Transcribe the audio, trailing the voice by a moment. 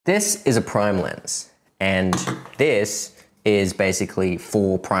This is a prime lens, and this is basically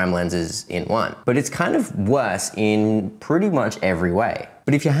 4 prime lenses in one. But it's kind of worse in pretty much every way.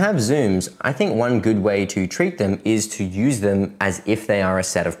 But if you have zooms, I think one good way to treat them is to use them as if they are a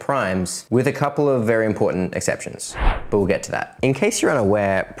set of primes, with a couple of very important exceptions. But we'll get to that. In case you're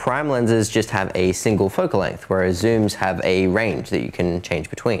unaware, prime lenses just have a single focal length, whereas zooms have a range that you can change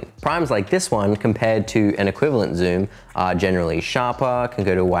between. Primes like this one, compared to an equivalent zoom, are generally sharper, can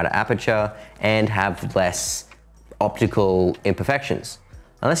go to a wider aperture, and have less optical imperfections.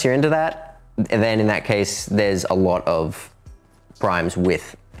 Unless you're into that, then in that case, there's a lot of primes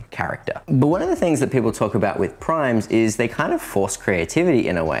with character. But one of the things that people talk about with primes is they kind of force creativity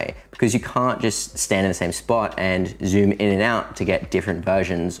in a way, because you can't just stand in the same spot and zoom in and out to get different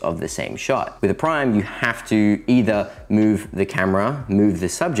versions of the same shot. With a prime, you have to either move the camera, move the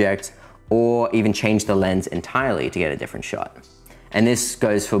subject, or even change the lens entirely to get a different shot. And this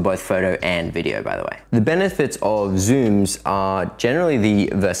goes for both photo and video, by the way. The benefits of zooms are generally the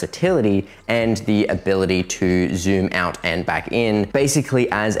versatility and the ability to zoom out and back in, basically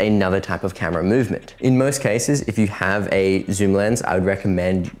as another type of camera movement. In most cases, if you have a zoom lens, I would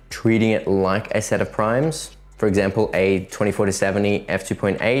recommend treating it like a set of primes. For example, a 24-70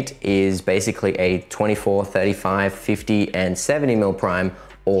 f2.8 is basically a 24, 35, 50, and 70mm prime,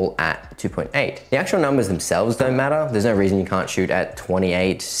 all at 2.8. The actual numbers themselves don't matter. There's no reason you can't shoot at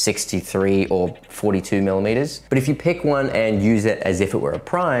 28, 63, or 42mm. But if you pick one and use it as if it were a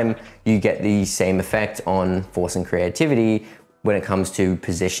prime, you get the same effect on force and creativity when it comes to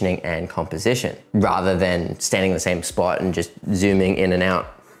positioning and composition, rather than standing in the same spot and just zooming in and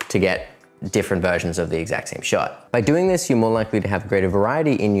out to get different versions of the exact same shot. By doing this, you're more likely to have greater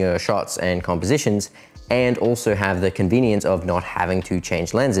variety in your shots and compositions, and also have the convenience of not having to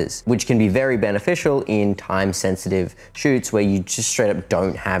change lenses, which can be very beneficial in time-sensitive shoots where you just straight up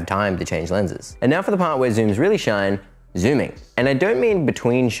don't have time to change lenses. And now for the part where zooms really shine, zooming. And I don't mean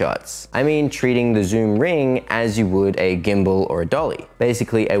between shots. I mean treating the zoom ring as you would a gimbal or a dolly.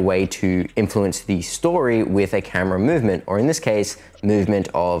 Basically a way to influence the story with a camera movement, or in this case, movement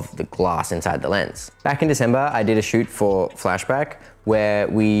of the glass inside the lens. Back in December, I did a shoot for Flashback where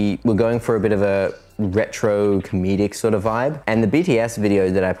we were going for a bit of a retro comedic sort of vibe. And the BTS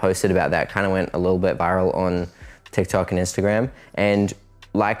video that I posted about that kind of went a little bit viral on TikTok and Instagram. And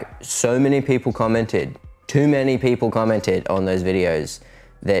like so many people commented, too many people commented on those videos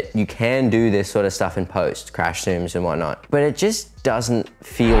that you can do this sort of stuff in post, crash zooms and whatnot, but it just doesn't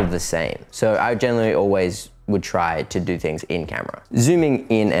feel the same. So I generally always would try to do things in camera. Zooming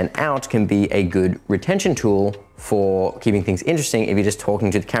in and out can be a good retention tool for keeping things interesting if you're just talking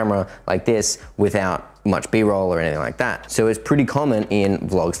to the camera like this without much B-roll or anything like that. So it's pretty common in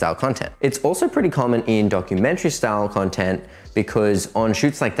vlog style content. It's also pretty common in documentary style content, because on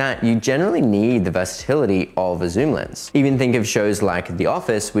shoots like that, you generally need the versatility of a zoom lens. Even think of shows like The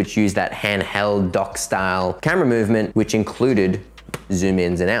Office, which use that handheld doc style camera movement, which included zoom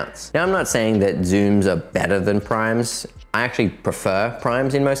ins and outs. Now, I'm not saying that zooms are better than primes. I actually prefer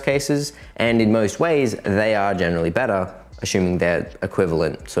primes in most cases, and in most ways, they are generally better, assuming they're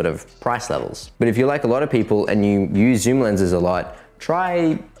equivalent sort of price levels. But if you're like a lot of people and you use zoom lenses a lot,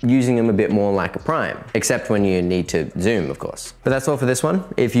 try using them a bit more like a prime, except when you need to zoom, of course. But that's all for this one.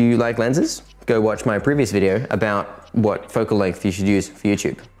 If you like lenses, go watch my previous video about what focal length you should use for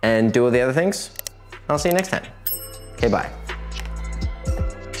YouTube. And do all the other things. I'll see you next time. Okay, bye.